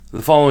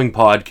The following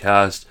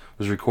podcast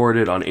was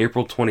recorded on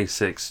April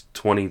 26,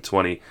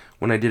 2020,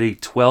 when I did a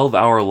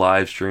 12-hour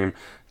live stream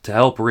to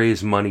help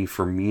raise money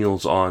for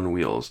Meals on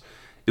Wheels.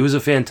 It was a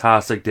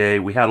fantastic day.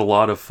 We had a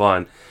lot of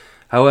fun.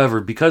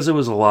 However, because it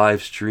was a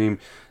live stream,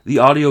 the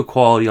audio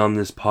quality on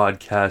this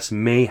podcast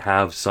may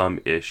have some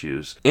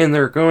issues. And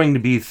there are going to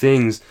be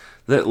things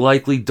that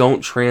likely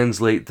don't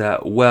translate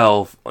that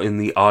well in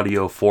the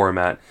audio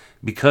format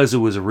because it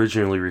was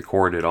originally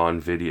recorded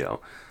on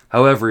video.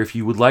 However, if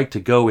you would like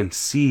to go and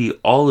see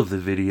all of the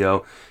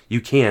video,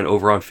 you can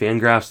over on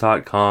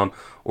fangraphs.com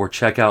or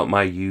check out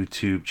my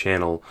YouTube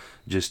channel.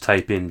 Just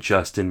type in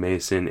Justin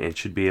Mason and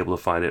should be able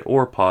to find it,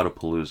 or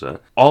Podapalooza.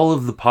 All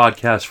of the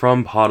podcasts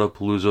from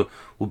Podapalooza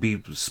will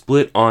be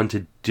split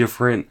onto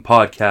different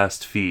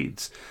podcast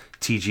feeds.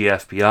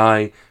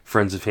 TGFBI,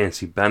 Friends of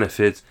Fantasy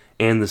Benefits,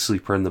 and The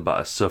Sleeper and the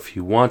Bus. So if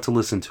you want to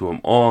listen to them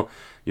all,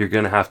 you're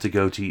going to have to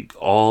go to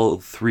all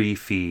three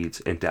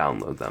feeds and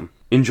download them.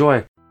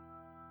 Enjoy!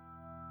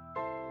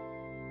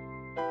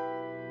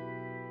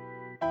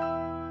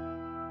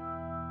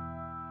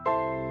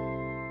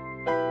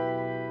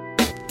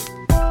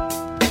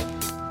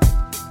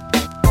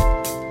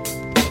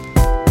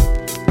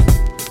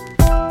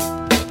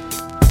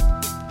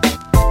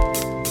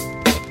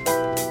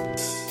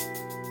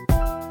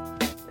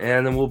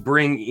 And then we'll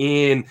bring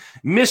in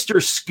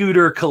Mr.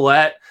 Scooter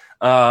Collette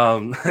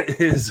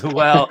as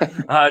well.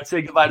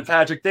 Say goodbye to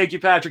Patrick. Thank you,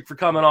 Patrick, for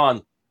coming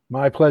on.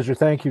 My pleasure.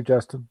 Thank you,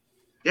 Justin.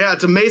 Yeah,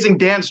 it's amazing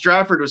Dan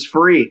Stratford was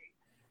free.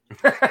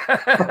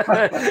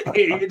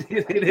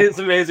 It is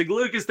amazing.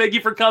 Lucas, thank you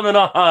for coming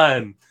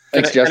on.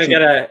 Thanks, Justin.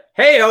 Can I get a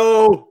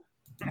hey-o?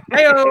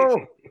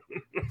 Hey-o!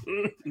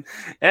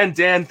 And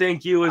Dan,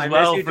 thank you as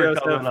well you, for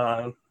Joseph. coming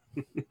on.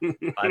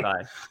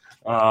 Bye-bye.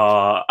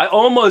 I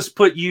almost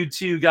put you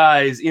two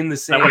guys in the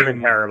That would have been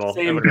same terrible.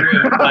 group,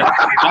 but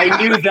I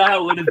knew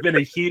that would have been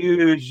a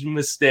huge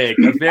mistake.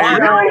 A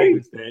very big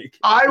mistake.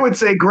 I would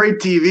say great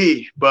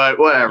TV, but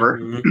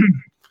whatever.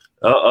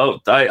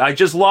 I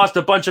just lost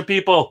a bunch of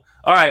people.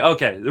 All right,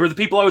 okay. They were the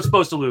people I was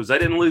supposed to lose. I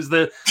didn't lose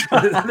the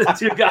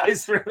two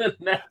guys for the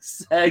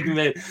next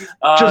segment.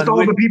 Just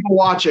all the people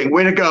watching.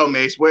 Way to go,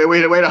 Mace.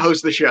 Way to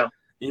host the show.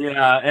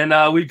 Yeah, and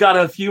we've got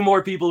a few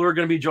more people who are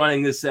going to be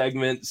joining this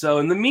segment. So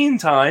in the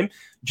meantime,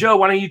 Joe,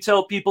 why don't you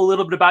tell people a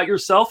little bit about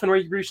yourself and where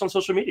you can reach on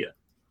social media?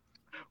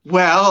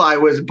 Well, I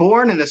was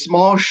born in a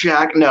small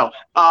shack. No,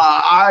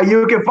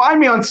 you can find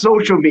me on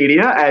social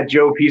media at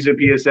Joe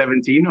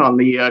Pisapia17 on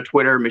the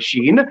Twitter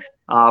machine.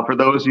 For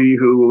those of you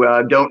who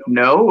don't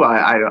know,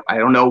 I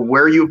don't know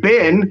where you've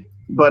been,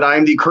 but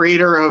I'm the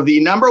creator of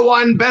the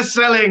 #1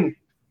 best-selling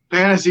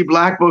fantasy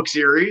black book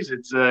series.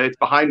 It's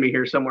behind me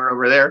here somewhere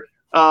over there.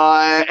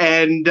 That's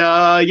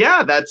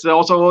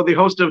also the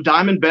host of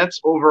Diamond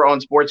Bets over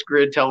on Sports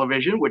Grid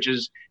Television, which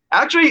is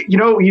actually,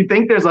 you'd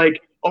think there's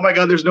like, oh my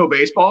God, there's no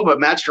baseball, but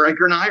Matt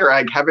Stryker and I are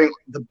like having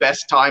the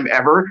best time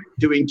ever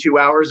doing 2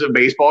 hours of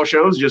baseball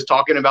shows, just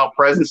talking about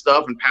present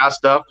stuff and past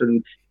stuff.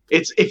 And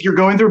if you're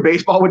going through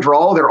baseball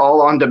withdrawal, they're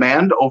all on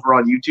demand over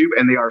on YouTube,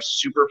 and they are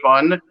super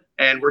fun.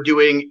 And we're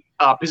doing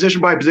position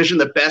by position,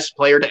 the best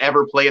player to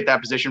ever play at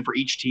that position for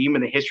each team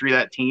in the history of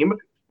that team.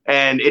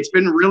 And it's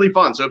been really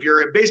fun. So if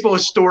you're a baseball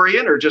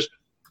historian or just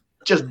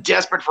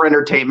desperate for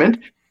entertainment,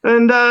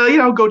 then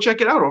go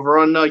check it out over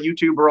on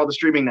YouTube or all the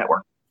streaming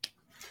network.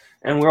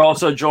 And we're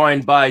also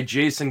joined by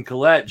Jason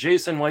Collette.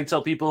 Jason, why don't you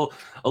tell people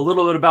a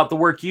little bit about the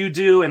work you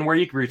do and where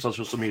you can reach on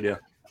social media?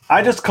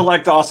 I just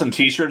collect awesome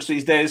T-shirts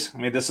these days. I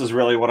mean, this is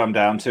really what I'm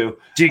down to.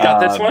 Do you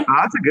got this one?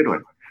 That's a good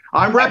one.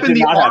 I'm repping did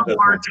the not have this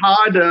Omar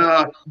Todd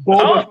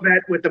Boba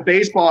Fett with the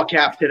baseball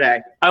cap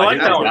today. I like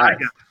that one.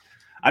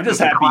 I'm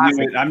just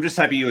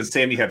happy you and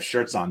Sammy have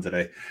shirts on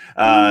today. You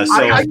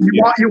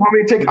want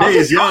me to take Today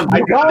is young.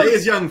 Today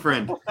is young,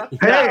 friend.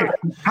 Hey,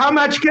 how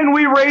much can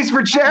we raise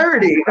for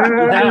charity?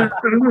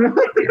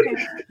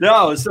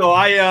 No, so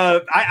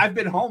I've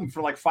been home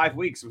for like 5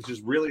 weeks, which is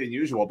really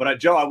unusual.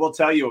 But Joe, I will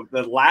tell you,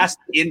 the last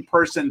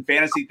in-person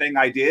fantasy thing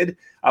I did,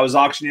 I was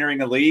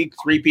auctioneering a league.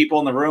 3 people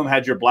in the room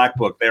had your black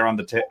book there on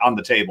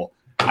the table.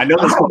 I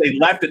noticed that they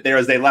left it there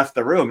as they left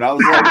the room. And I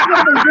was like, what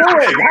are they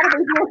doing? How are they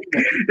doing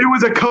it? It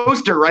was a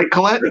coaster, right,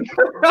 Colette? 3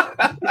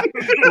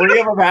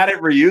 of them had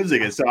it,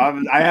 reusing it. So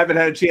I haven't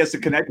had a chance to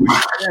connect with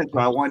you, so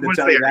I wanted to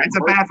tell you that. It's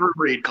a bathroom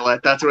read,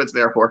 Colette. That's what it's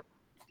there for.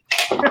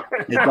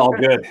 It's all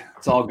good.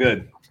 It's all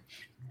good.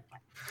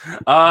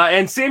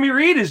 And Sammy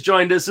Reed has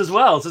joined us as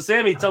well. So,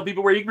 Sammy, tell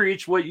people where you can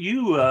reach, what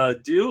you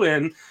do,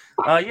 and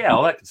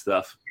all that good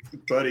stuff.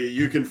 Buddy,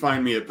 you can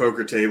find me at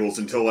poker tables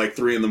until like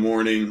 3 in the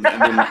morning,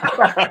 and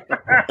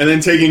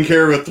then taking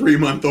care of a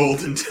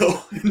 3-month-old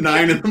until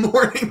 9 in the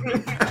morning.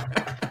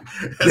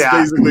 That's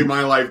basically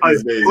my life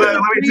these days.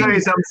 Let me tell you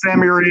something,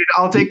 Sammy Reed.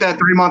 I'll take that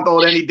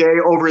 3-month-old any day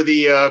over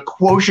the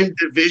quotient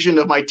division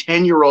of my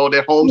 10-year-old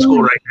at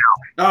homeschool right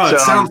now.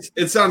 Oh,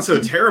 it sounds so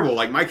terrible.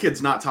 Like my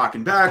kid's not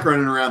talking back,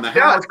 running around the house.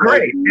 Yeah, that's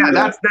great. Yeah,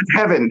 that's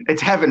heaven.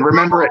 It's heaven.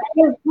 Remember it.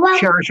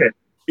 Cherish it.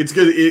 It's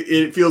good.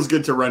 It feels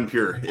good to run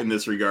pure in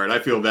this regard. I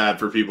feel bad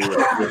for people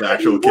with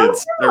actual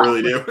kids. I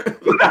really do.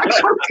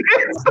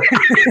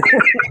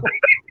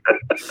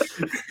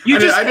 You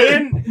just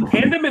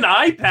hand him an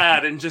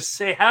iPad and just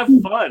say, "Have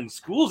fun.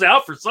 School's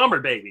out for summer,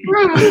 baby."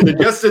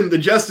 The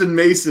Justin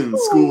Mason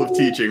School of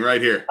Teaching,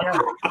 right here.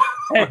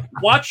 Hey,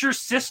 watch your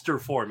sister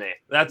for me.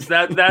 That's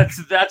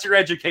your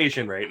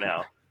education right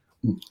now.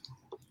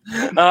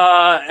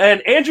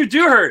 And Andrew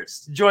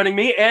Dewhurst joining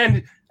me,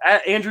 and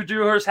Andrew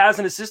Dewhurst has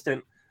an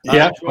assistant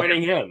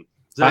joining him.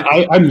 So,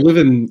 I'm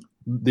living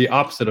the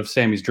opposite of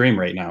Sammy's dream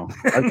right now.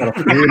 Wait,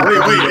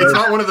 it's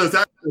not one of those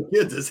actual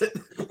kids, is it?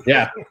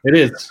 Yeah, it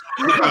is.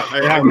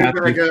 Everything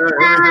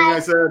I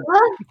said.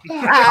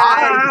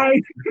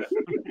 Hi.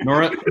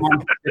 Nora, come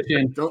on, get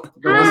in. Don't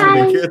listen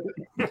to the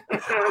kid.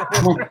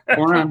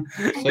 Come on,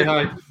 say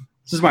hi.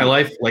 This is my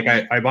life. Like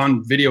I'm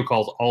on video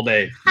calls all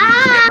day.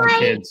 Get my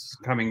kids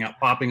coming up,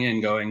 popping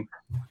in, going.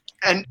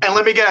 And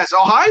let me guess.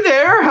 Oh, hi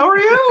there. How are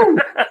you?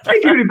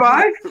 Hey, cutie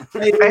pie. And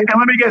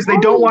let me guess. They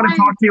don't want to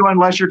talk to you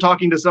unless you're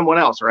talking to someone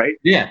else, right?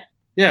 Yeah.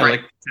 Right.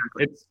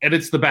 Like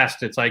it's the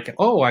best. It's like,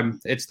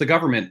 it's the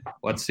government.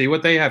 Let's see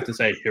what they have to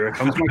say. Here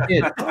comes my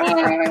kid.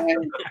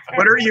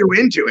 What are you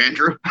into,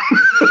 Andrew?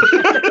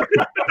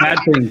 Bad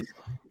things.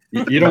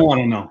 You don't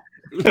want to know.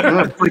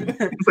 It's like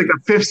the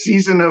 5th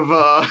season of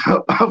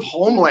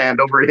Homeland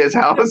over at his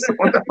house.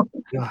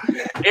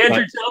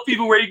 Andrew, tell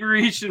people where you can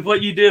reach and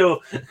what you do.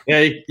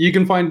 Yeah, you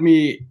can find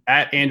me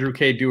at Andrew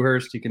K.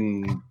 Dewhurst. You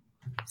can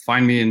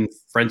find me in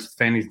Friends with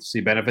Fantasy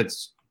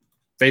Benefits,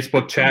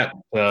 Facebook chat,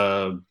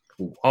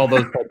 all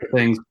those types of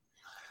things.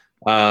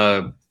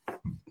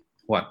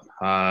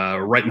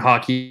 Writing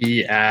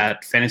hockey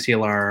at Fantasy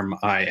Alarm.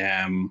 I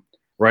am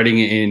writing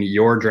in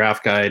your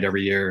draft guide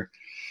every year.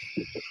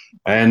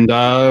 And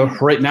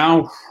right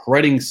now,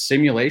 writing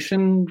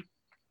simulation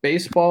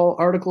baseball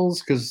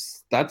articles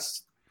because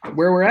that's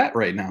where we're at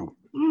right now.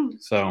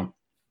 So,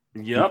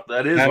 yep,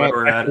 that is where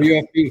we're at.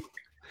 UFB.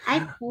 I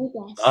play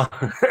this.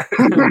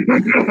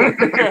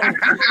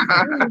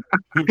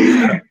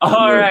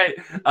 All right.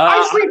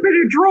 I sleep in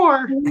a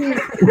drawer.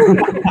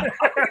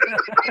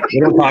 We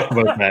don't talk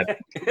about that.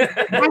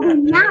 I do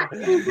not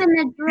sleep in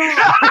the drawer.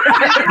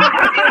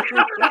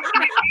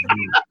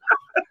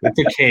 It's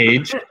a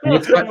cage. And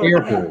it's got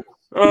air holes.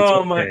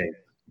 Oh my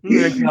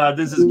God,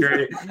 this is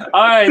great.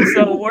 All right,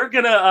 so we're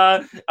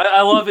gonna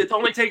I love it. It's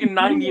only taken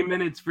 90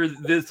 minutes for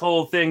this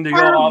whole thing to go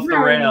off the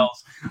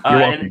rails.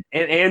 And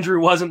Andrew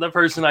wasn't the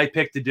person I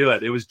picked to do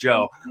it. It was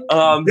Joe.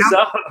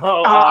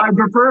 I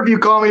prefer if you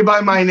call me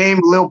by my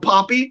name, Lil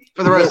Poppy,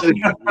 for the rest of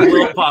the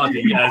Lil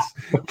Poppy, yes.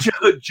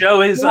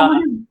 Joe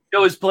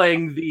is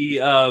playing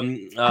the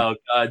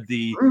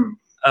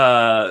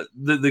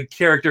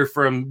character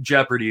from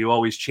Jeopardy who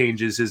always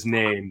changes his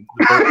name.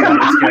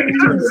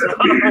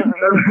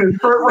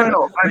 Burt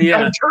Reynolds.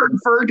 I'm Turd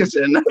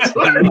Ferguson.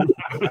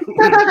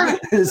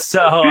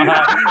 So,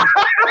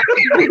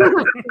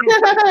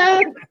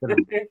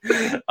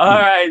 all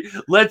right,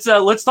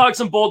 let's talk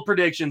some bold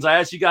predictions. I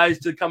asked you guys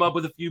to come up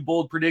with a few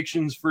bold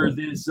predictions for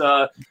this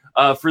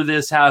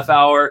half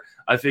hour.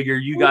 I figure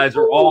you guys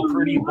are all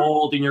pretty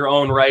bold in your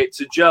own right.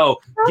 So, Joe,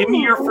 give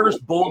me your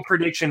first bold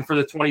prediction for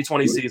the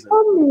 2020 season.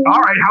 All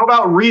right, how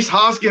about Rhys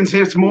Hoskins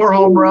hits more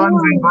home runs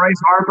than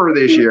Bryce Harper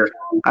this year?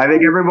 I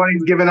think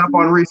everybody's given up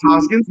on Rhys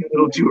Hoskins a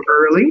little too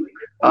early.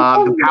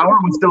 The power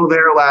was still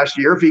there last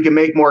year. If he can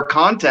make more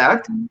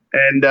contact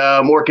and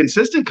more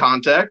consistent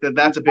contact,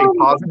 that's a big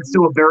positive. It's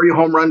still a very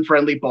home run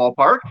friendly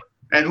ballpark.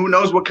 And who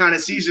knows what kind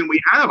of season we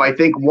have. I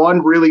think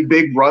one really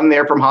big run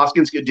there from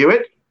Hoskins could do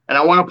it. And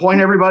I want to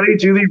point everybody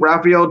to the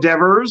Rafael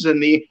Devers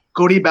and the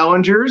Cody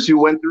Bellingers, who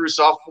went through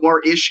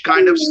sophomore-ish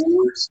kind of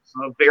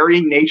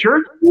varying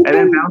nature and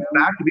then bounced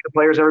back to be the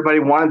players everybody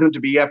wanted them to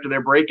be after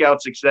their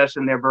breakout success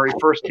and their very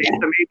first taste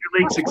of Major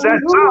League success.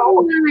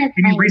 So,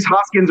 give me Rhys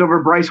Hoskins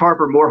over Bryce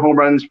Harper, more home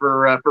runs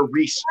for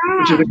Rhys,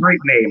 which is a great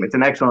name. It's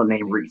an excellent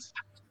name, Rhys.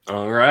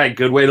 All right,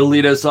 good way to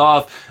lead us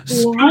off.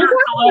 Scooter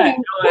Collette,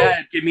 go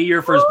ahead. Give me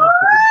your first one.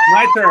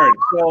 My turn.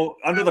 So,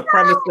 under the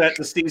premise that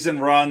the season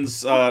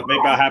runs maybe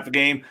about half a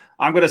game,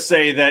 I'm going to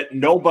say that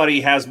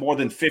nobody has more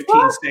than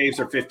 15 saves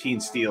or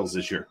 15 steals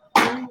this year.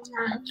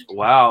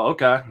 Wow.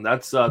 Okay,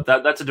 that's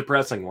a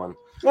depressing one.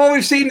 Well,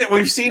 we've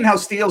seen how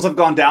steals have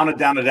gone down and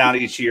down and down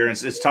each year.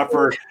 It's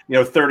tougher.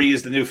 30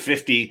 is the new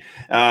 50,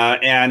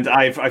 and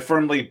I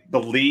firmly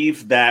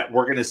believe that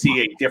we're going to see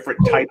a different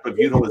type of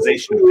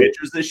utilization of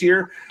pitchers this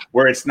year,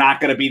 where it's not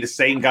going to be the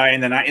same guy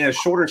in a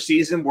shorter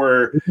season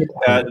where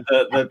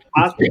the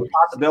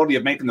possibility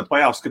of making the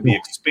playoffs could be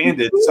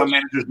expanded. Some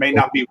managers may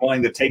not be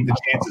willing to take the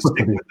chance to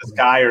stick with this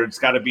guy, or it's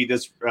got to be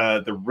this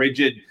the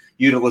rigid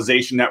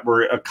utilization that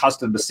we're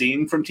accustomed to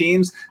seeing from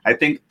teams. I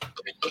think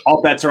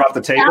all bets are off the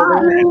table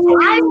there, and so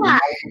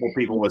multiple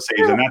people with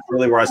saves, and that's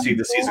really where I see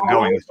the season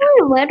going this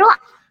year.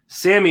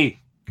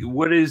 Sammy,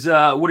 what is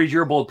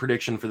your bold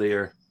prediction for the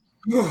year?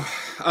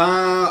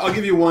 I'll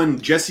give you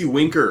one. Jesse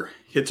Winker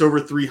hits over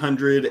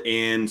 300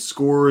 and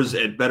scores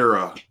at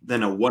better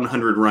than a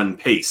 100-run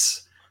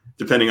pace,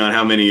 depending on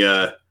how many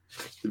games.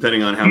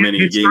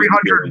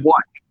 300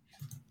 what?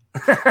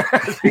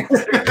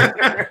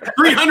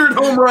 300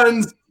 home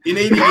runs in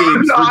 80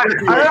 games. I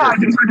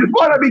just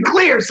want to be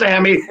clear,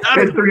 Sammy.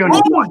 It's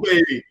 301.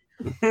 Baby.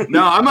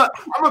 No, I'm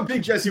a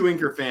big Jesse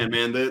Winker fan,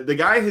 man. The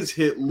guy has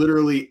hit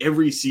literally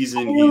every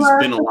season he's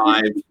been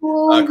alive.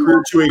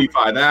 Career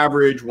 285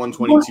 average,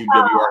 122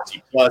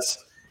 WRC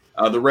plus.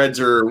 The Reds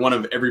are one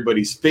of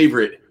everybody's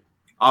favorite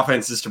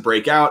offenses to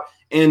break out,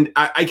 and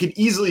I could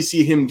easily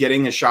see him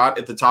getting a shot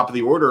at the top of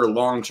the order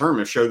long term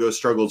if Shogo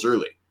struggles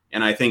early.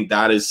 And I think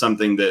that is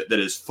something that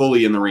is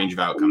fully in the range of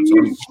outcomes. So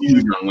I'm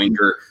huge on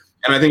Winker.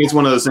 And I think it's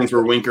one of those things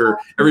where Winker,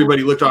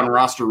 everybody looked on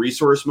roster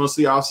resource most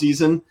of the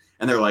offseason,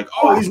 and they're like,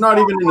 oh, he's not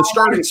even in the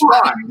starting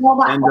spot.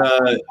 And,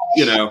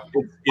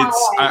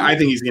 I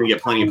think he's going to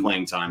get plenty of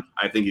playing time.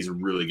 I think he's a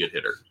really good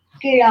hitter.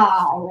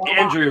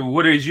 Andrew,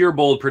 what is your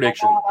bold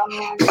prediction?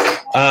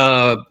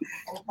 I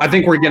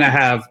think we're going to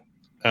have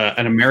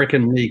an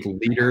American League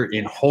leader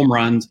in home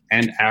runs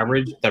and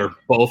average that are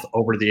both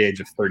over the age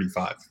of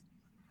 35.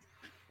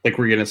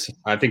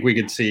 I think we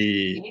could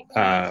see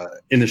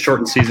in the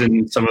shortened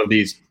season some of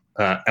these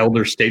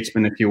elder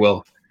statesmen, if you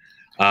will,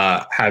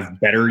 have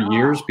better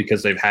years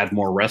because they've had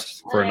more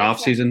rest for an off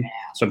season.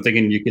 So I'm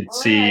thinking you could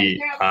see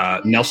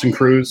Nelson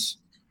Cruz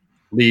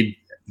leading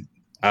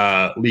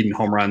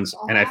home runs,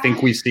 and I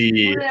think we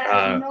see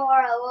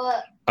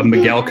a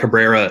Miguel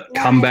Cabrera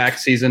comeback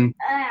season.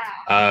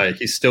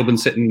 He's still been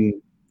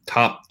sitting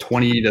top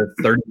 20 to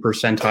 30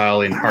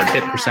 percentile in hard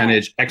hit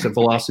percentage, exit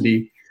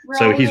velocity.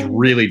 So he's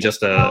really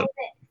just a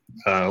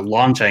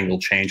launch angle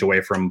change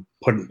away from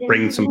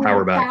bringing some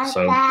power back.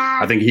 So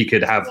I think he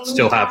could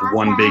still have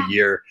one big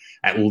year,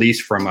 at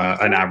least from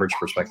an average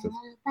perspective.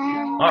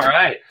 All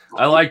right.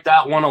 I like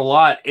that one a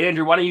lot.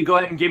 Andrew, why don't you go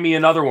ahead and give me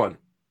another one?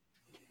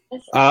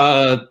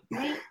 I'm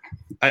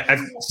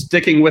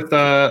sticking with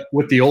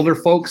the older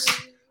folks.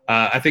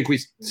 I think we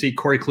see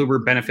Corey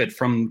Kluber benefit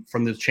from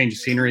the change of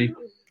scenery,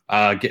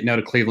 getting out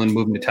of Cleveland,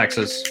 moving to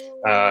Texas.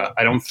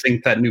 I don't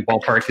think that new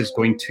ballpark is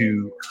going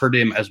to hurt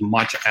him as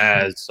much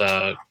as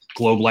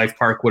Globe Life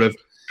Park would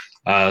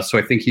have. So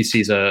I think he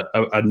sees a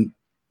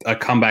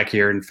comeback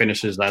here and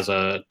finishes as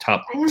a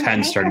top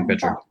 10 starting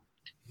pitcher.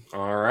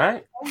 All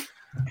right.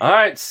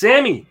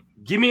 Sammy,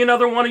 give me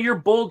another one of your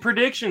bold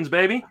predictions,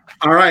 baby.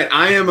 All right.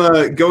 I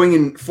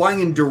am flying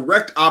in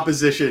direct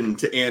opposition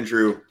to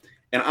Andrew,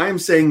 and I am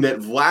saying that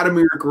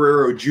Vladimir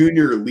Guerrero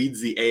Jr.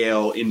 leads the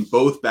AL in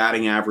both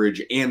batting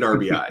average and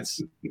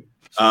RBIs.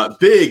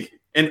 Big,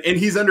 and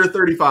he's under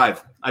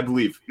 35, I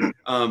believe.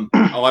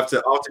 I'll have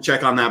to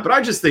check on that, but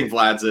I just think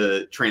Vlad's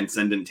a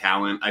transcendent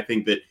talent. I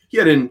think that he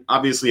had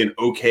obviously an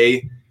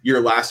okay year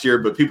last year,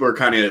 but people are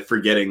kind of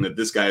forgetting that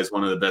this guy is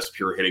one of the best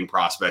pure hitting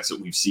prospects that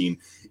we've seen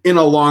in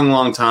a long,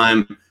 long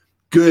time.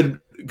 Good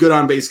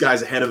on base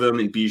guys ahead of him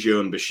in Biggio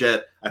and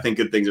Bichette. I think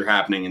good things are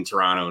happening in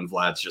Toronto, and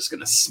Vlad's just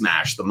going to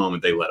smash the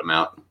moment they let him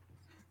out.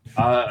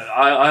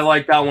 I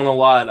like that one a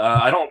lot.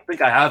 I don't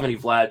think I have any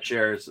Vlad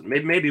shares,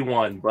 maybe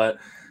one, but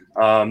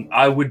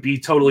I would be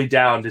totally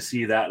down to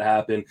see that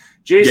happen.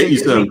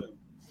 Jason,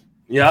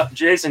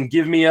 Jason,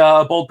 give me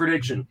a bold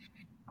prediction.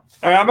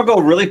 All right, I'm going to go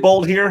really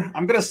bold here.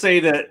 I'm going to say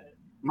that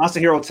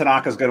Masahiro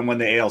Tanaka is going to win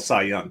the AL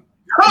Cy Young.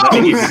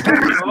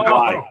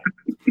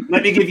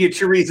 Let me give you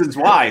two reasons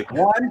why.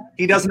 One,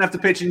 he doesn't have to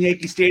pitch in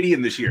Yankee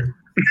Stadium this year.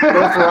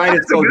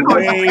 Arthritis goes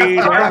way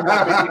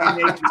down in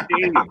Yankee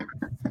Stadium.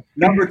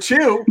 Number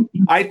two,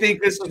 I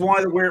think this is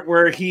one of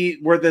where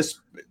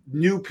this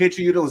new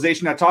pitcher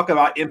utilization I talk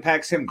about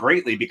impacts him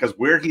greatly, because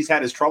where he's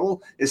had his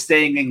trouble is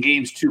staying in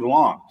games too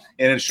long.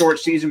 And in a short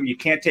season, you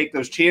can't take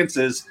those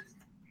chances.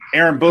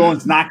 Aaron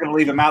Boone's not going to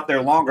leave him out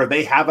there longer.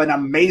 They have an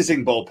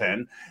amazing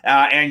bullpen,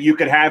 and you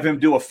could have him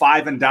do a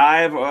 5 and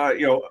dive,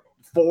 4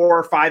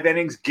 or 5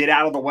 innings, get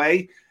out of the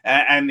way,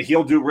 and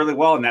he'll do really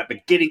well in that.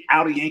 But getting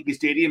out of Yankee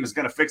Stadium is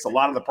going to fix a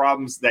lot of the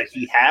problems that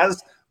he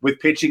has with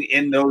pitching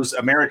in those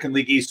American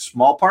League East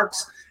small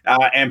parks,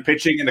 and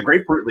pitching in the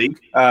Grapefruit League.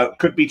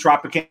 Could be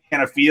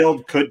Tropicana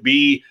Field, could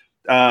be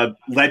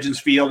Legends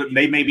Field.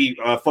 They may be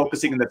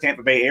focusing in the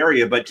Tampa Bay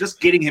area, but just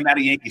getting him out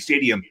of Yankee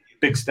Stadium,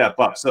 big step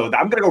up. So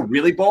I'm going to go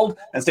really bold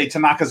and say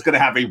Tanaka's going to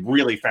have a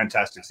really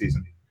fantastic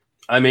season.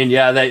 I mean,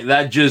 yeah,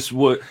 that just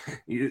would.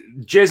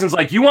 Jason's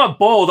like, you want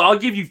bold? I'll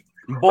give you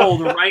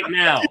bold right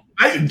now.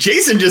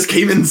 Jason just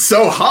came in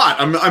so hot.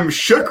 I'm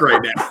shook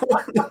right now.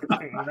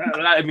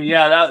 I mean,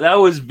 yeah, that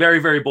was very,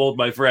 very bold,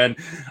 my friend.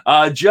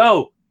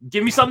 Joe,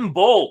 give me something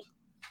bold.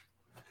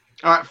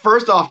 All right.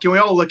 First off, can we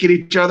all look at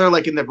each other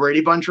like in the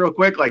Brady Bunch real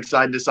quick, like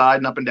side to side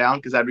and up and down?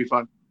 Because that'd be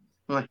fun.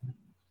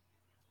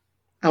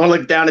 I want to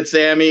look down at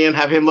Sammy and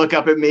have him look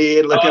up at me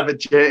and look up at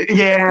Jay.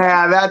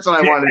 Yeah, that's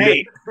what I want to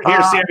do.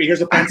 Here, Sammy,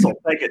 here's a pencil.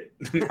 Take it.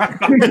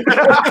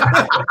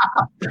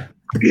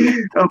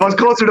 If I was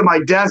closer to my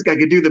desk, I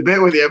could do the bit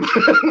with him.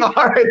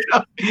 All right.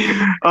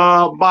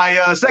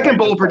 My second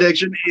bold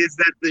prediction is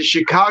that the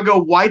Chicago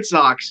White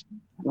Sox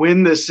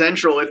win the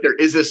Central, if there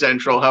is a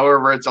Central,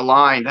 however it's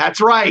aligned. That's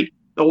right.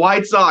 The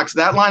White Sox,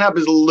 that lineup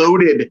is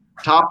loaded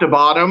top to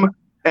bottom.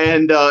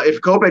 And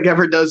if Kopech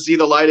ever does see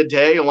the light of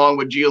day along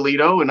with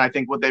Giolito, and I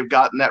think what they've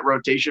got in that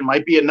rotation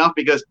might be enough,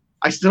 because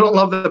I still don't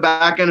love the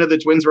back end of the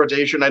Twins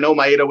rotation. I know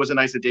Maeda was a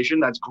nice addition.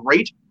 That's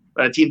great.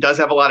 But a team does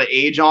have a lot of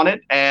age on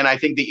it. And I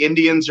think the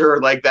Indians are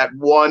like that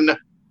one,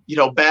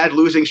 bad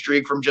losing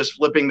streak from just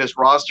flipping this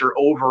roster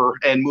over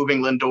and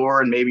moving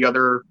Lindor and maybe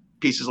other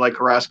pieces like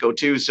Carrasco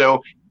too.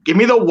 So give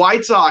me the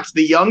White Sox,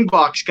 the young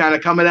bucks kind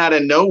of coming out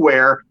of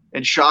nowhere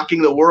and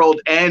shocking the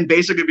world and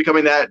basically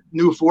becoming that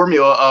new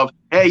formula of,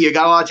 hey, you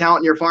got a lot of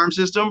talent in your farm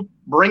system,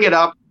 bring it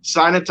up,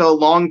 sign it to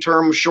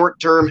long-term,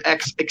 short-term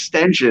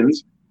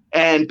extensions,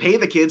 and pay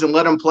the kids and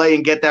let them play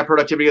and get that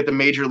productivity at the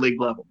major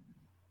league level.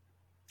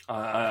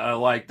 I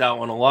like that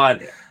one a lot.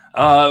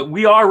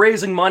 We are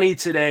raising money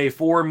today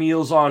for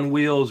Meals on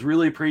Wheels.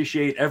 Really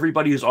appreciate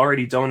everybody who's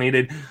already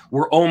donated.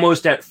 We're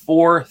almost at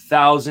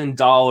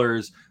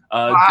 $4,000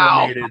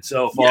 donated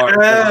so far.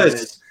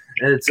 Yes.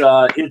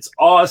 It's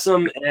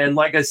awesome. And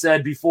like I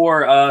said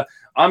before,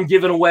 I'm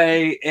giving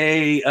away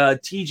a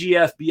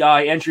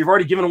TGFBI entry. I've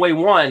already given away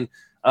one.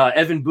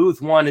 Evan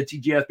Booth won a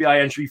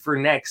TGFBI entry for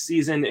next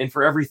season. And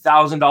for every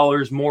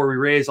 $1,000 more we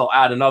raise, I'll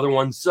add another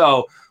one.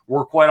 So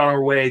we're quite on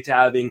our way to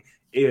having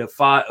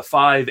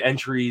five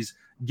entries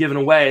given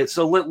away.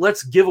 So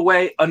let's give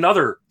away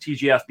another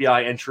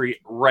TGFBI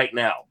entry right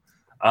now.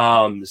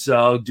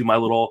 So do my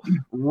little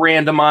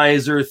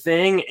randomizer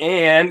thing,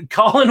 and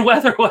Colin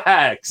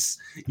Weatherwax.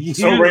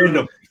 So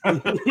random.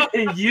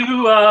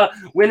 You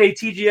win a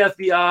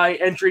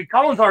TGFBI entry.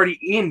 Colin's already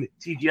in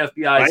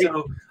TGFBI. Right?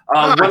 So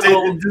does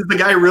the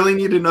guy really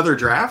need another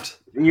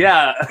draft?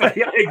 Yeah,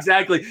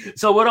 exactly.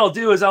 So what I'll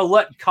do is I'll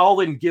let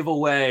Colin give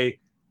away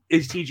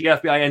his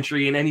TGFBI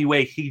entry in any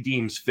way he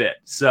deems fit.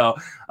 So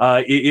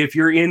if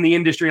you're in the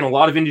industry, and a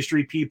lot of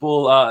industry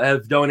people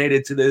have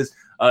donated to this,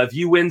 if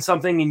you win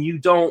something and you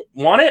don't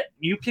want it,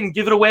 you can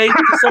give it away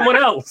to someone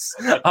else.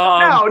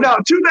 No,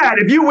 too bad.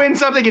 If you win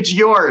something, it's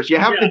yours. You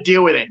have to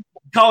deal with it.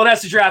 Colin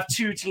has to draft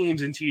 2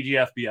 teams in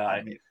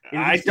TGFBI.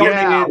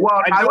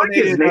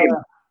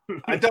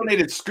 I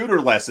donated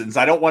scooter lessons.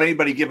 I don't want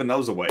anybody giving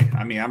those away.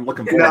 I mean, I'm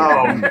looking forward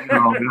No.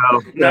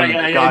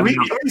 Can we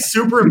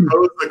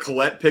superimpose the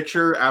Colette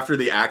picture after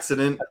the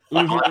accident?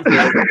 Hey, we're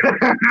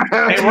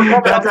coming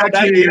up on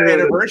that year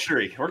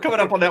anniversary. We're coming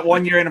up on that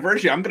 1 year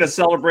anniversary. I'm going to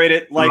celebrate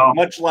it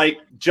much like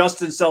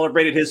Justin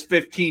celebrated his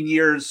 15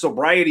 years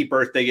sobriety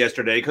birthday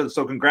yesterday.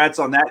 So congrats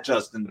on that,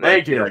 Justin.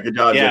 Thank you. Good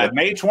job. Yeah, dude.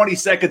 May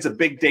 22nd is a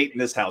big date in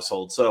this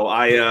household. So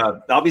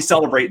I'll be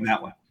celebrating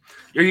that one.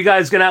 Are you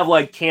guys gonna have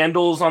like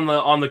candles on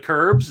the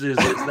curbs? Is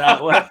that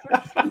what?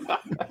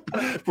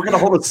 We're gonna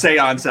hold a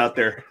seance out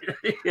there.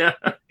 Yeah.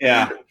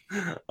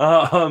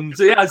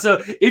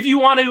 So if you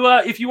want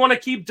to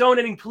keep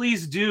donating,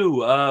 please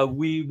do.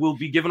 We will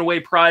be giving away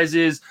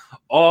prizes.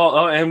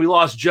 And we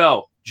lost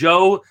Joe.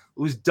 Joe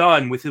was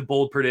done with his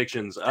bold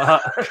predictions.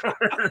 So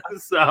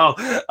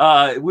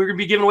we're gonna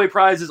be giving away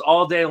prizes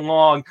all day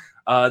long.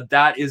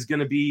 That is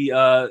gonna be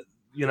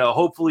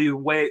hopefully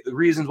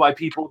reasons why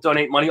people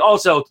donate money.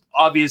 Also,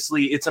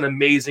 obviously, it's an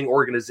amazing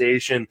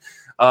organization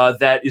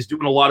that is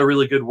doing a lot of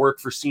really good work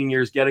for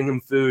seniors, getting them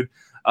food.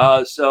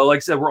 So like I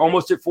said, we're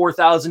almost at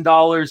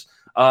 $4,000.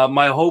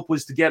 My hope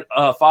was to get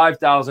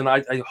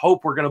 $5,000. I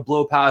hope we're going to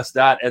blow past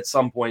that at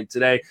some point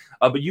today.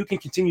 But you can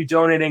continue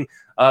donating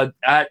at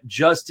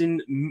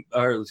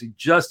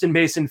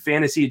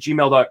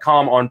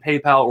justinmasonfantasy@gmail.com on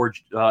PayPal, or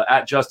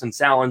at Justin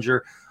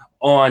Salinger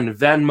on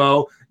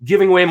Venmo,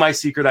 giving away my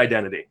secret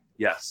identity.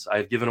 Yes,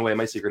 I've given away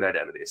my secret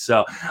identity.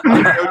 So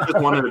I just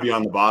wanted to be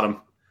on the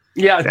bottom.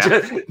 Yeah,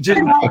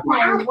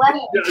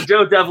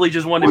 Joe definitely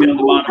just wanted to be on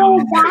the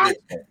bottom.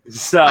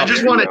 So I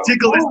just want to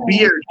tickle his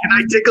beard. Can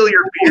I tickle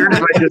your beard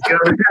if I just go?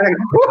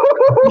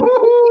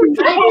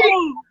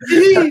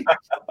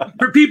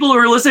 For people who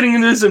are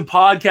listening to this in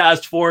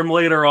podcast form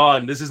later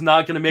on, this is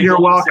not going to make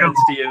sense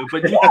to you.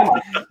 But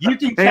you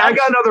can. Hey, I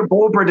got another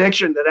bold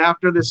prediction that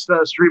after this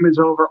stream is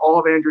over, all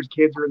of Andrew's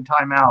kids are in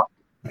timeout.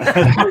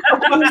 I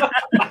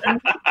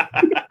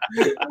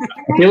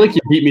feel like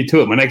you beat me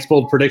to it. My next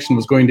bold prediction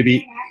was going to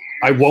be,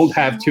 I won't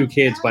have 2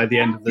 kids by the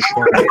end of this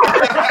tournament.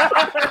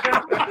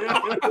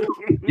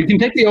 You can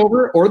take the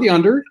over or the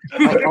under.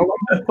 I'll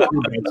let put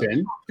your bets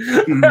in.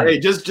 Hey,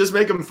 just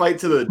make them fight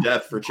to the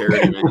death for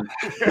charity, man.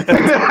 2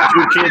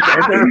 kids.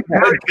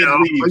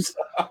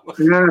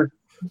 Yeah.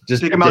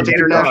 Just take them out to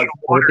international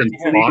waters.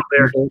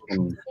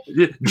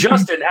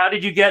 Justin, how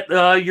did you get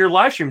your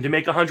live stream to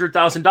make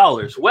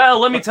 $100,000? Well,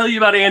 let me tell you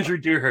about Andrew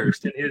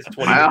Deerhurst and his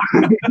 20. A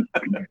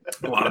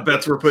lot of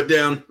bets were put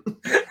down.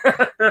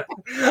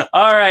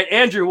 All right,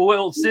 Andrew.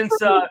 Well, since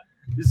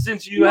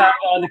you have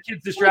the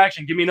kids'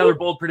 distraction, give me another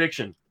bold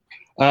prediction.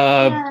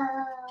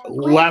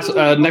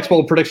 Next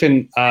bold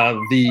prediction: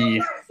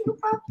 the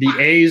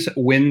A's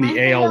win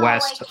the AL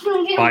West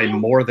by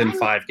more than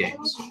 5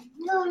 games.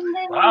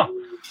 Wow.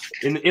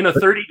 In a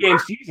 30-game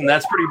season,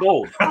 that's pretty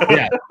bold.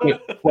 Yeah.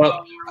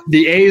 Well,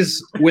 the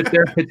A's with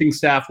their pitching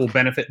staff will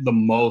benefit the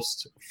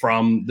most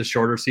from the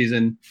shorter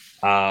season.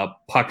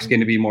 Puck's going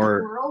to be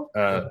more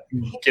of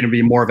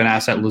an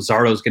asset.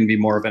 Luzardo's going to be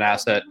more of an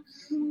asset.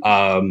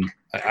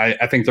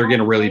 I think they're going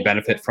to really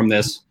benefit from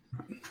this.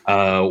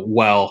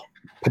 While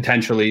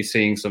potentially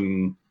seeing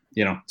some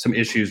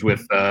issues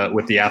with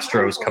the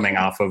Astros coming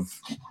off of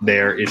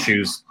their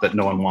issues that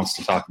no one wants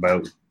to talk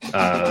about.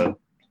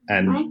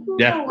 And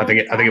yeah, I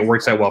think it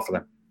works out well for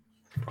them.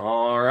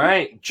 All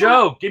right.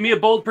 Joe, give me a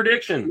bold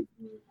prediction.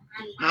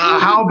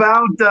 How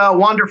about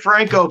Wander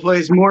Franco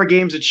plays more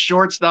games at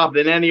shortstop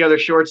than any other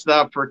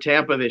shortstop for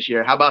Tampa this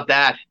year? How about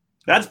that?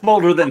 That's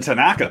bolder than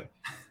Tanaka.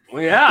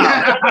 Well,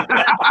 yeah.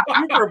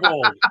 Super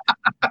bold.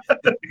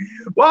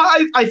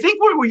 Well, I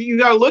think what you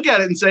got to look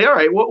at it and say, all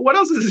right, what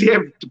else does he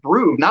have to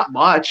prove? Not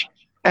much.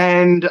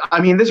 And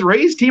I mean, this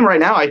Rays team right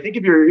now, I think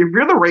if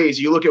you're the Rays,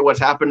 you look at what's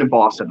happened in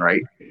Boston,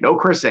 right? No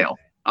Chris Sale.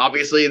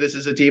 Obviously, this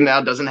is a team now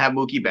that doesn't have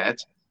Mookie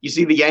Betts. You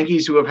see the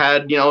Yankees who have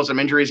had, some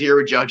injuries here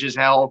with Judge's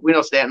health. We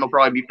know Stanton will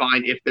probably be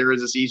fine if there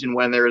is a season,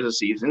 when there is a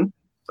season.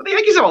 But the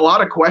Yankees have a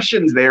lot of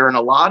questions there and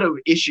a lot of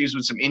issues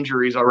with some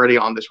injuries already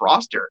on this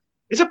roster.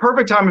 It's a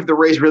perfect time if the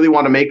Rays really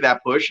want to make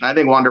that push, and I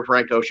think Wander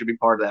Franco should be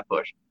part of that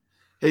push.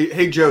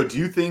 Hey, Joe, do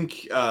you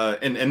think,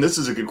 and this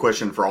is a good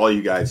question for all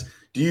you guys,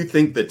 do you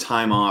think that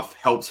time off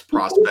helps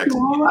prospects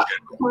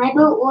My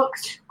boat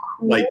looks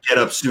cool. like get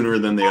up sooner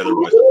than they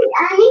otherwise would?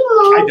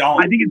 I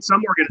don't. I think in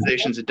some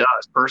organizations it does.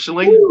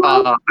 Personally,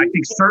 I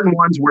think certain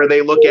ones where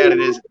they look at it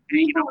as,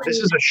 this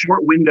is a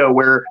short window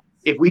where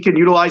if we can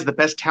utilize the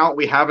best talent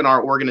we have in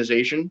our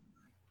organization,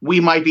 we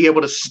might be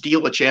able to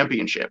steal a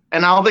championship.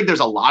 And I don't think there's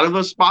a lot of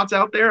those spots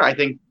out there. I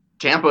think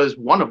Tampa is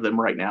one of them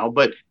right now,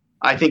 but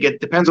I think it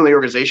depends on the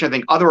organization. I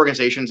think other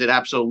organizations, it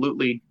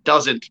absolutely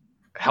doesn't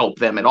help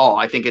them at all.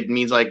 I think it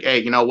means like, hey,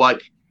 you know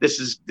what?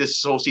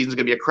 This whole season is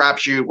going to be a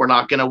crapshoot. We're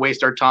not going to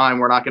waste our time.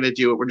 We're not going to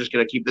do it. We're just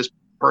going to keep this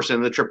person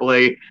in the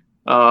AAA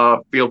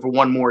field for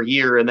one more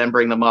year and then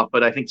bring them up.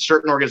 But I think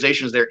certain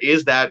organizations,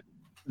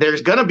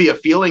 there's going to be a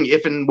feeling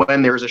if and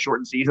when there's a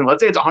shortened season.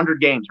 Let's say it's 100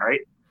 games,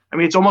 right? I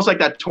mean, it's almost like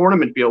that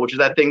tournament feel, which is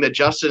that thing that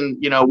Justin,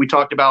 we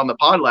talked about in the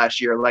pod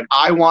last year. Like,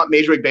 I want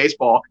Major League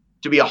Baseball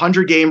to be a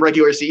 100-game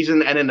regular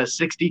season and in a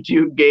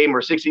 62-game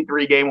or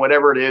 63-game,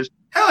 whatever it is,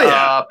 Hell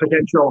yeah.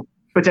 potential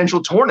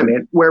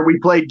tournament where we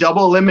play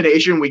double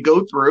elimination, we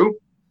go through,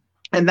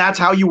 and that's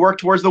how you work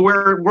towards the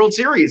World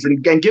Series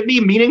and give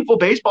me meaningful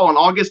baseball in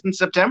August and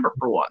September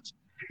for once.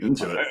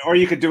 Into it. Or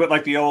you could do it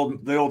like the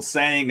old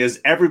saying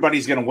is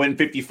everybody's going to win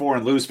 54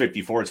 and lose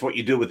 54. It's what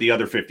you do with the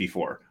other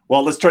 54.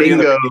 Well, let's turn the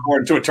other 54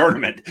 into a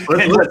tournament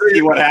and let's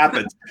see what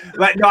happens.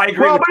 But no, I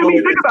agree. Well, but I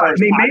mean, think about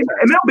it.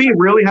 MLB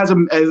really has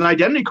an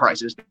identity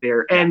crisis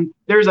there, and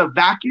there's a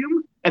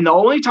vacuum. And the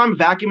only time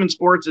vacuum in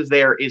sports is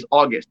there is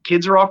August.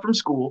 Kids are off from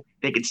school.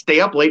 They can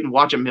stay up late and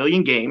watch a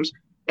million games,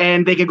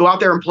 and they can go out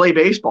there and play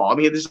baseball. I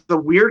mean, this is a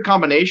weird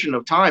combination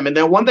of time. And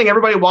then one thing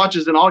everybody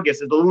watches in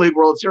August is the Little League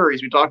World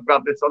Series. We talked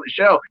about this on the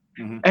show.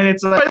 Mm-hmm. And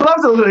it's like, I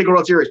love the Little League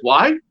World Series.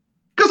 Why?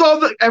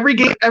 Because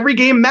every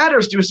game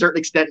matters to a certain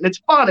extent, and it's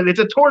fun, and it's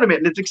a tournament,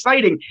 and it's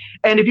exciting.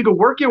 And if you could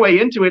work your way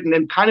into it and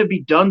then kind of be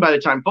done by the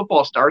time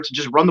football starts and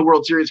just run the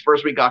World Series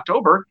first week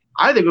October,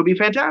 I think it would be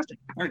fantastic.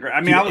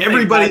 I mean,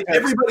 everybody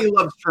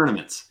loves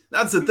tournaments.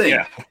 That's the thing.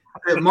 Yeah.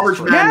 March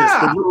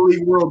Madness, the Little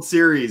League World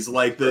Series,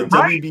 like the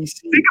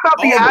WBC. Think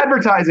about the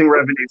advertising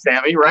revenue,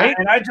 Sammy, right?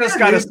 And I just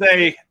got to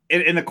say,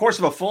 in the course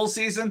of a full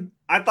season,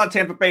 I thought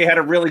Tampa Bay had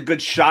a really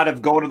good shot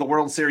of going to the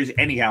World Series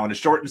anyhow. In a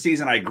shortened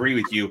season, I agree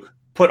with you.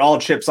 Put all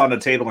chips on the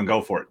table and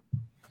go for it.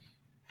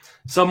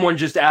 Someone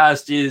just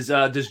asked,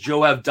 does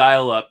Joe have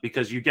dial-up?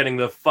 Because you're getting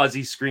the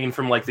fuzzy screen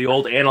from like the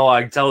old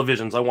analog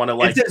televisions. I want to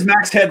like. It says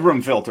max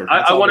headroom filter.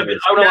 I want to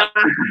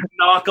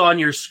knock on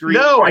your screen.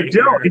 No, I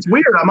don't. It's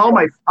weird.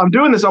 I'm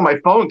doing this on my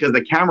phone because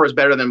the camera is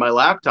better than my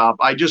laptop.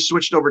 I just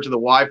switched over to the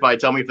Wi-Fi.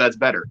 Tell me if that's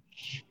better.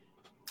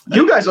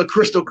 You guys look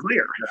crystal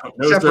clear,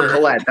 except for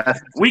Colette.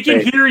 We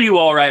can hear you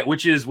all right,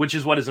 which is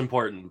what is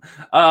important.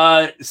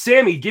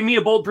 Sammy, give me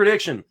a bold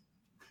prediction.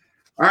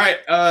 All right,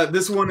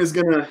 this one is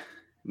gonna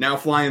now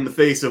fly in the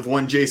face of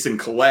one Jason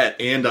Collette,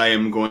 and I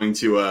am going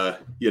to,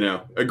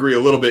 agree a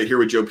little bit here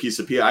with Joe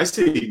Pisapia. I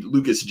say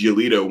Lucas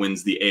Giolito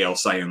wins the AL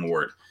Cy Young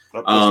Award.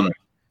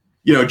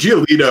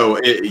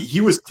 Giolito,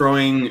 he was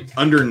throwing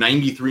under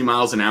 93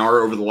 miles an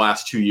hour over the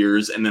last 2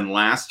 years, and then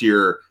last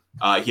year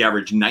he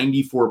averaged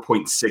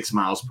 94.6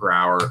 miles per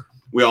hour.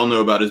 We all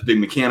know about his big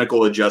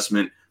mechanical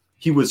adjustment.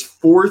 He was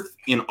fourth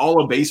in all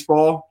of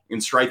baseball in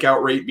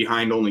strikeout rate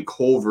behind only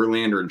Cole,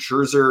 Verlander, and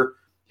Scherzer.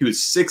 He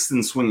was sixth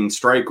in swinging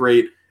strike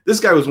rate. This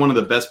guy was one of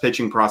the best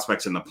pitching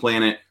prospects on the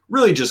planet.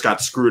 Really just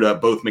got screwed up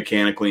both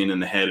mechanically and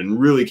in the head and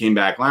really came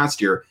back last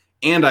year.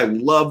 And I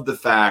love the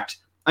fact,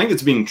 I think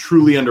it's being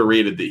truly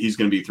underrated that he's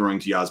going to be throwing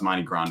to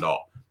Yasmani Grandal.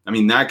 I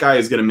mean, that guy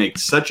is going to make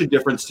such a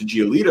difference to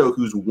Giolito,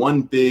 whose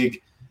one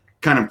big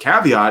kind of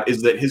caveat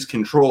is that his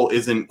control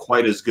isn't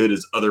quite as good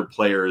as other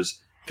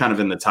players kind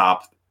of in the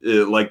top,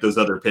 like those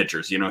other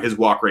pitchers. His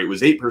walk rate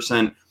was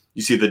 8%.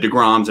 You see the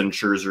DeGroms and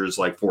Scherzer's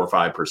like 4 or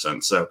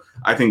 5%. So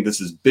I think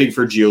this is big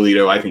for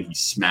Giolito. I think he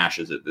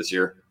smashes it this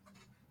year.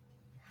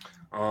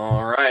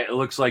 All right. It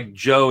looks like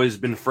Joe has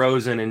been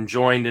frozen and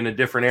joined in a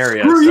different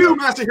area. Screw you,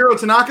 Masahiro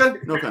Tanaka.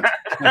 No offense.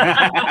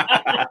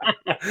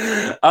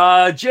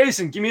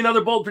 Jason, give me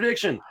another bold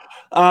prediction.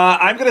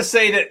 I'm going to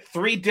say that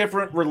 3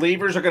 different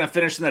relievers are going to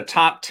finish in the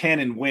top 10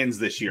 in wins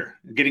this year.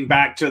 Getting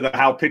back to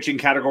how pitching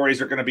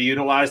categories are going to be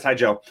utilized. Hi,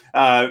 Joe.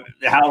 How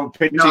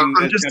pitching? No,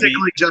 I'm just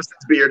tickling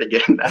Justin's beard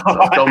again. That's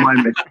all. Don't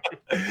mind me.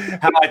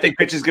 How I think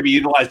pitching is going to be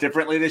utilized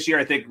differently this year.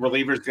 I think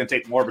relievers are going to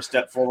take more of a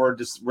step forward.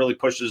 This really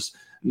pushes.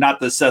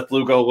 Not that Seth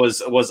Lugo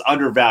was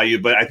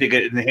undervalued, but I think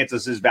it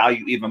enhances his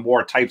value even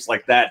more. Types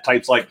like that,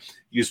 types like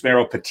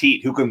Yusmeiro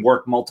Petit, who can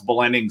work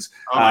multiple innings.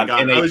 Oh my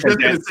God! I was just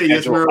going to say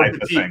Yusmeiro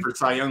Petit for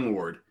Cy Young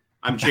Award.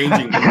 I'm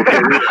changing.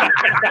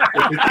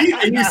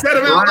 And you said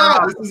him out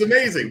loud. This is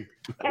amazing.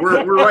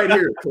 We're right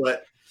here,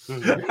 Colette.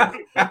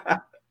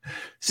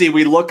 See,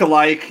 we look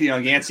alike.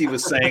 Yancey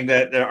was saying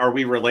that. Are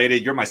we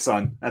related? You're my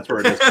son. That's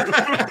where it is.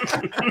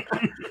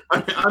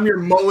 I'm your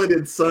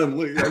mulleted son.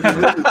 No,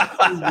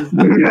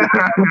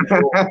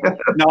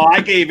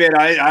 I gave it.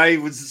 I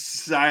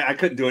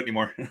couldn't do it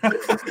anymore. Dude,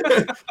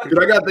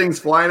 I got things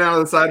flying out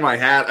of the side of my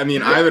hat. I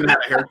mean, I haven't had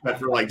a haircut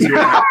for like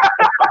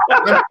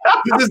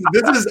 2.5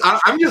 years.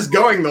 I'm just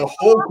going the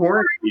whole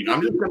quarantine.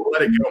 I'm just going to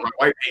let it go. My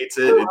wife hates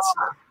it. It's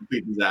a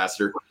complete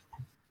disaster.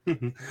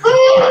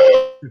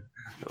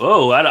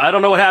 Oh, I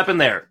don't know what happened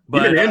there.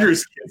 But even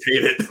Andrew's kids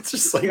hate it. It's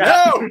just like,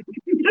 no.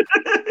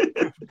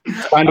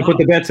 Time to put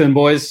the bets in,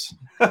 boys.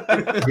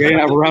 We're going to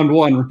have round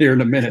 1 here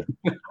in a minute.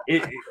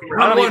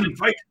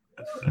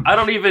 I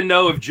don't even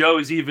know if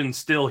Joe's even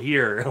still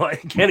here. I'm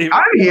here.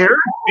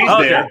 He's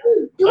there.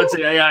 Let's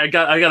see. I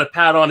got a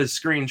pad on his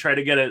screen, try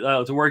to get it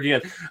to work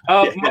again.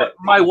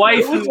 My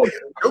wife.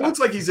 It looks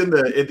like he's in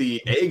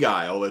the egg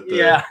aisle at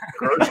the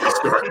grocery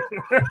store.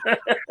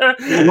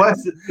 What? Well,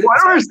 I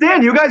don't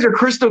understand. You guys are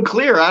crystal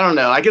clear. I don't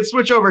know. I could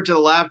switch over to the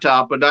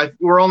laptop, but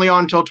we're only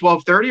on until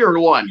 12:30 or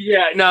 1.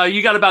 Yeah, no,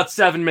 you got about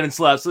 7 minutes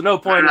left, so no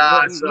point.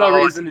 No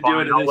reason to do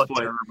it at this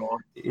point.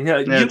 Yeah,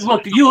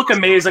 you look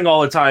amazing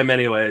all the time,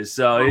 anyways.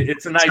 So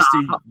it's nice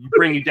to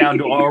bring you down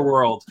to our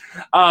world.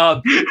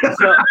 So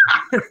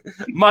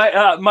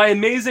my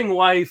amazing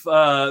wife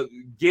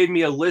gave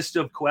me a list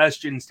of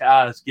questions to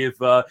ask if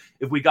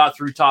we got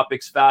through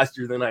topics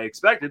faster than I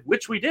expected,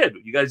 which we did.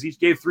 You guys each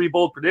gave 3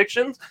 bold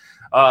predictions.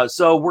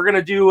 So we're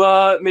gonna do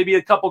maybe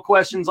a couple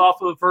questions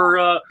off of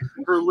her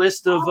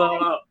list of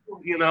Oh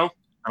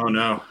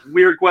no,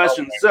 weird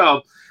questions.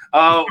 So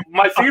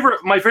my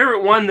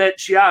favorite one that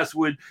she asked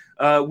would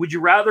you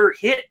rather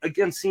hit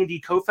against Sandy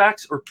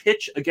Koufax or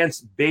pitch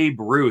against Babe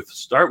Ruth?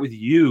 Start with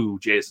you,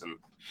 Jason.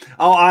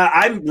 Oh,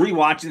 I'm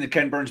rewatching the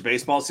Ken Burns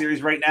baseball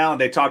series right now,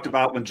 and they talked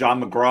about when John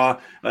McGraw,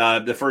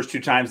 the first 2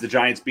 times the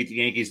Giants beat the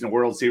Yankees in the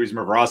World Series,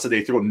 McGraw said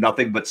they threw him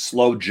nothing but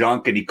slow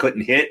junk and he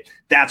couldn't hit.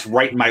 That's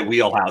right in my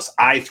wheelhouse.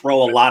 I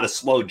throw a lot of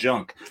slow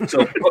junk,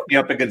 so put me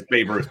up against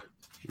Babe Ruth.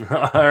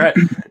 All right,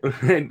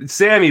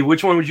 Sammy,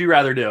 which one would you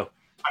rather do?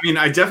 I mean,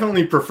 I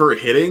definitely prefer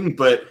hitting,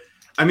 but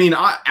I mean,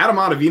 Adam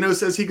Ottavino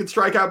says he could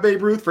strike out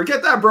Babe Ruth.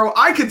 Forget that, bro.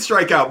 I could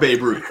strike out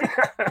Babe Ruth.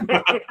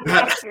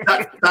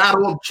 that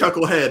old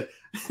chucklehead.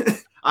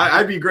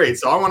 I'd be great.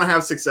 So I want to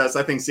have success.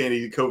 I think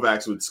Sandy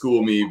Koufax would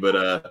school me, but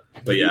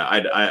yeah,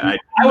 I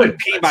would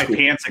pee my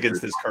pants against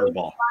this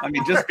curveball. I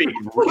mean, just being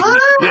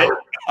really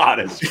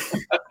honest.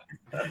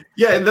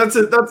 Yeah, that's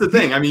the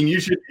thing. I mean, you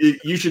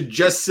should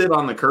just sit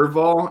on the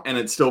curveball, and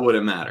it still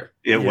wouldn't matter.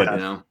 It would, you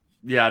know.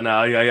 Yeah,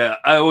 no, yeah.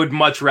 I would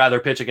much rather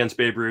pitch against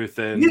Babe Ruth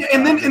and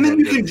then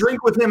you can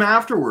drink with him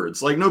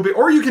afterwards, like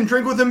or you can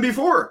drink with him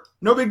before,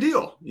 no big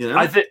deal. You know,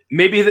 I think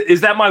maybe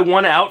is that my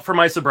one out for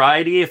my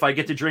sobriety? If I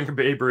get to drink a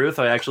Babe Ruth,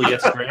 I actually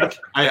get to drink.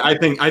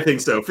 I think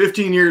so.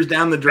 15 years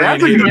down the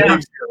drain.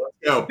 Let's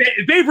go.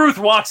 Babe Ruth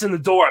walks in the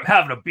door. I'm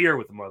having a beer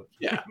with the mother.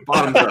 Yeah,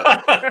 bottoms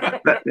up.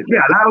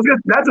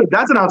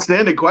 That's an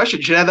outstanding question.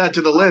 You should add that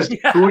to the list.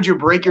 Yeah. Who would you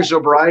break your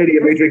sobriety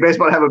in Major League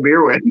Baseball and have a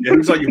beer with? Yeah,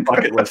 who's on your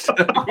bucket list?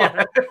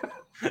 Yeah.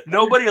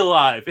 Nobody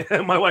alive.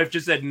 My wife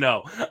just said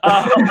no.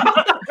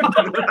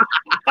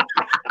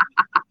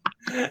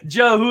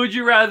 Joe, who would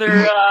you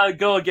rather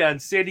go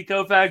against, Sandy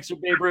Koufax or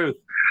Babe Ruth?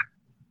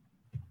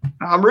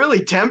 I'm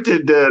really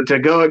tempted to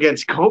go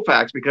against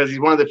Koufax because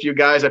he's one of the few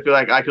guys I feel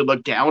like I could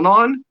look down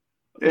on,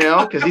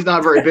 because he's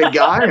not a very big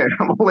guy and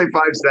I'm only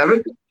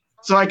 5'7".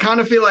 So I kind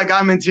of feel like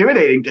I'm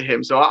intimidating to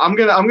him. So I'm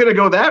gonna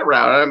go that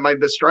route.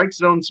 The strike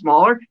zone's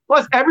smaller.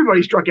 Plus,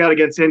 everybody struck out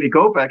against Sandy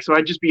Koufax, so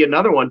I'd just be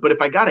another one. But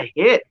if I got a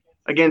hit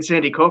against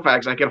Sandy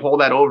Koufax, I could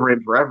hold that over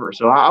him forever.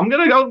 So I'm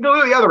gonna go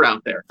the other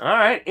route there. All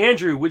right,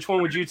 Andrew, which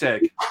one would you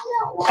take?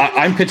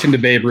 I'm pitching to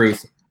Babe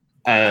Ruth.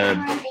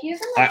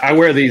 I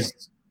wear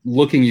these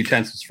looking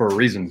utensils for a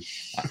reason.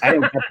 I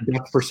don't have the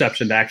depth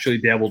perception to actually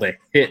be able to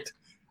hit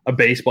a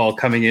baseball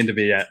coming into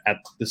me at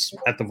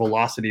the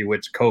velocity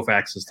which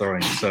Koufax is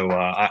throwing. So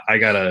I'm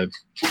gonna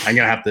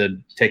have to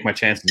take my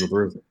chances with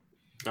Ruth.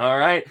 All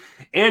right,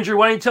 Andrew,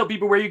 why don't you tell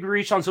people where you can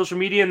reach on social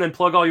media and then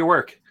plug all your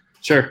work?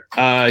 Sure.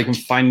 You can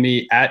find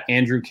me at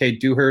Andrew K.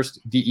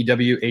 Dewhurst,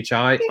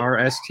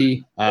 DEWHIRST.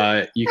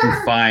 You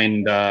can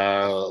find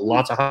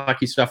lots of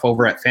hockey stuff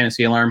over at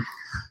Fantasy Alarm,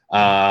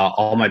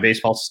 all my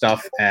baseball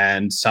stuff,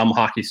 and some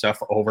hockey stuff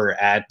over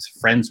at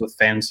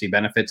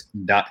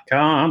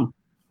friendswithfantasybenefits.com.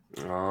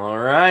 All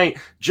right.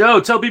 Joe,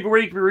 tell people where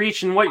you can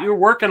reach and what you're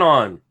working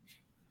on.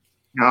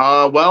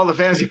 Well, the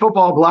fantasy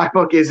football black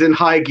book is in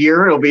high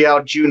gear. It'll be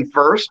out June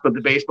 1st, but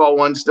the baseball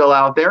one's still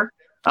out there.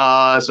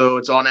 So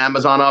it's on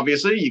Amazon,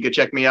 obviously. You can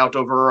check me out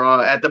over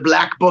at the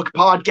Black Book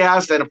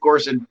Podcast and, of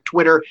course, in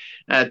Twitter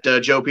at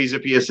Joe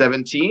Pisapia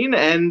 17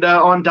 and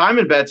on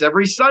Diamond Bets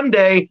every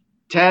Sunday,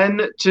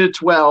 10 to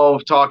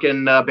 12,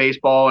 talking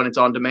baseball, and it's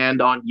on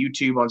demand on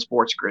YouTube on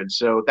Sports Grid.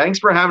 So thanks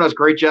for having us.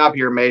 Great job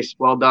here, Mace.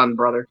 Well done,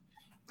 brother.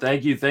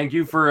 Thank you. Thank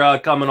you for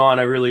coming on.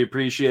 I really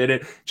appreciate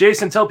it.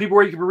 Jason, tell people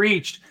where you can be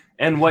reached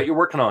and what you're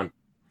working on.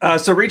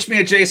 So reach me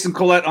at Jason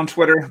Collette on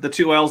Twitter. The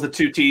 2 L's, the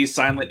 2 T's,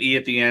 silent E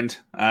at the end.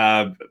 You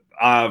know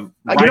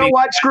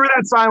what? Screw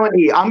that silent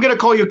E. I'm going to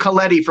call you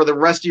Coletti for the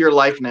rest of your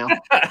life now.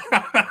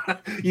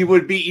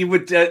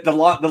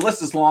 The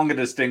list is long and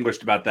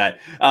distinguished about that.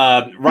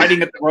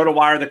 Writing at the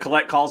RotoWire, the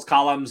Collette Calls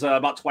columns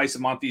about twice a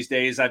month these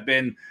days. I've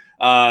been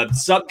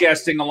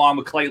sub-guesting along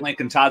with Clay Link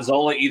and Todd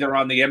Zola, either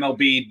on the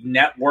MLB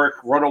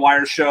Network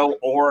RotoWire show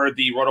or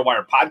the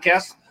RotoWire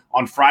podcast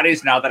on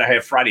Fridays, now that I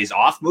have Fridays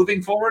off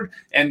moving forward,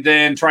 and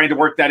then trying to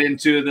work that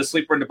into the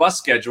Sleeper in the Bus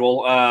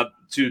schedule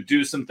to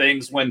do some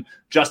things when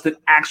Justin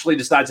actually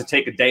decides to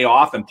take a day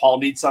off and Paul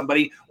needs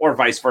somebody, or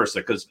vice versa,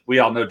 because we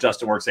all know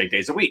Justin works 8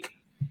 days a week.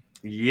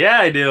 Yeah,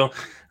 I do.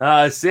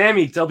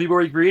 Sammy, tell people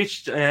where you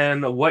reached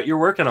and what you're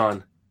working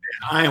on.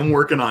 I am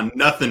working on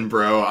nothing,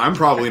 bro. I'm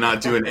probably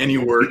not doing any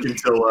work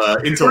until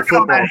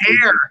football.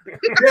 Hair.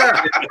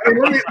 Yeah.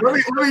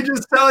 Let me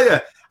just tell you,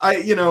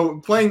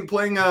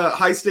 playing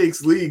high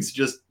stakes leagues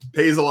just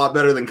pays a lot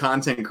better than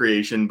content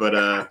creation. But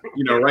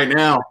right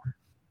now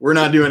we're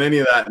not doing any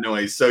of that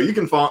noise. So you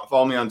can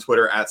follow me on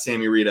Twitter at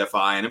Sammy Reed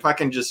FI. And if I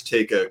can just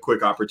take a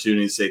quick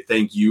opportunity to say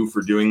thank you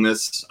for doing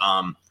this.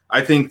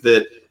 I think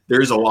that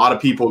there's a lot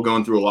of people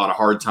going through a lot of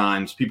hard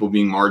times, people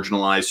being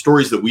marginalized,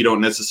 stories that we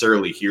don't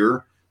necessarily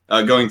hear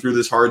going through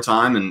this hard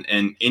time,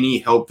 and any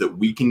help that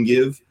we can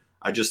give,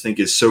 I just think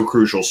is so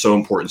crucial, so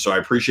important. So I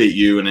appreciate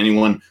you, and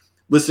anyone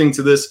listening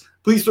to this,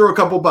 please throw a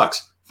couple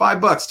bucks,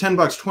 $5, $10,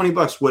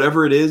 $20,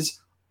 whatever it is.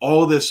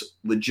 All of this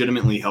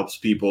legitimately helps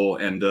people.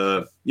 And,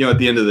 at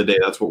the end of the day,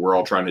 that's what we're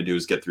all trying to do,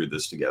 is get through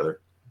this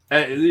together.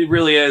 It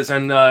really is.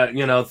 And,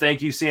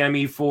 thank you,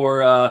 Sammy,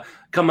 for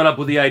coming up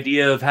with the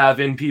idea of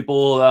having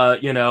people,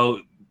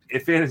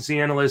 if fantasy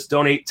analysts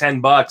donate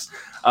 $10,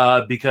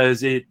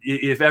 because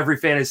if every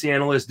fantasy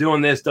analyst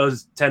doing this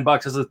does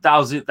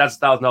 $10, that's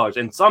 $1,000,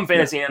 and some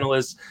fantasy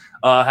analysts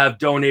have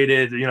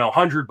donated $100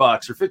 or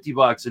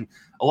 $50, and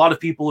a lot of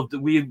people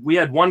we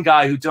had one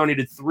guy who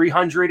donated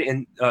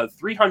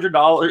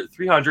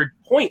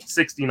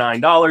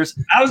 $300.69.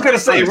 I was going to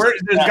say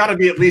there's got to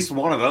be at least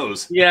one of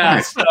those. Yeah,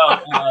 so,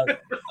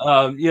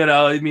 a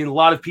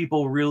lot of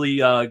people really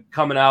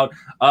coming out.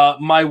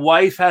 My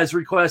wife has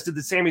requested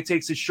that Sammy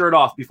takes his shirt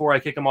off before I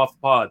kick him off the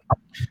pod.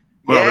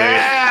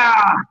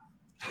 Yeah.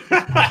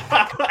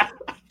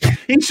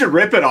 He should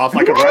rip it off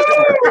like a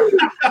wrestler.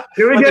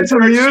 Can we get some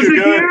music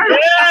here?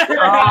 Yeah.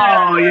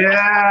 Oh,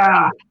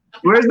 yeah.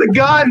 Where's the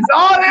guns?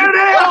 Oh, there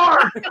they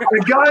are.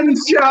 The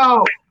guns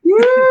show.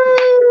 Woo!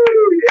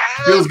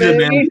 Yeah, feels good,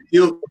 man.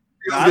 Feels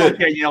I good.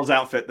 like Danielle's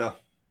outfit, though.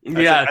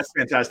 That's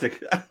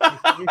fantastic.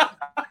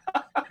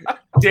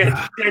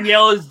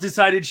 Danielle has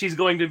decided she's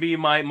going to be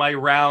my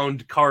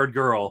round card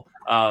girl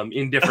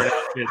in different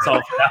outfits.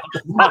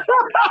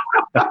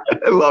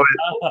 I love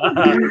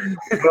it.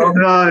 Well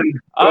done.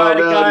 All right,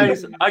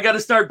 guys. I got to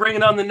start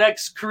bringing on the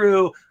next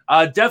crew.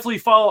 Definitely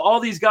follow all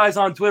these guys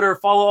on Twitter.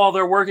 Follow all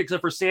their work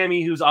except for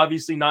Sammy, who's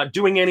obviously not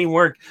doing any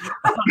work.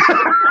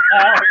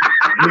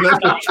 That's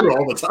not true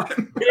all the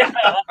time.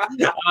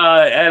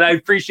 And I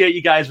appreciate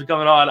you guys for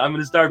coming on. I'm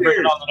going to start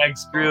bringing on the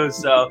next crew.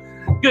 So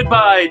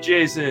goodbye,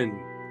 Jason.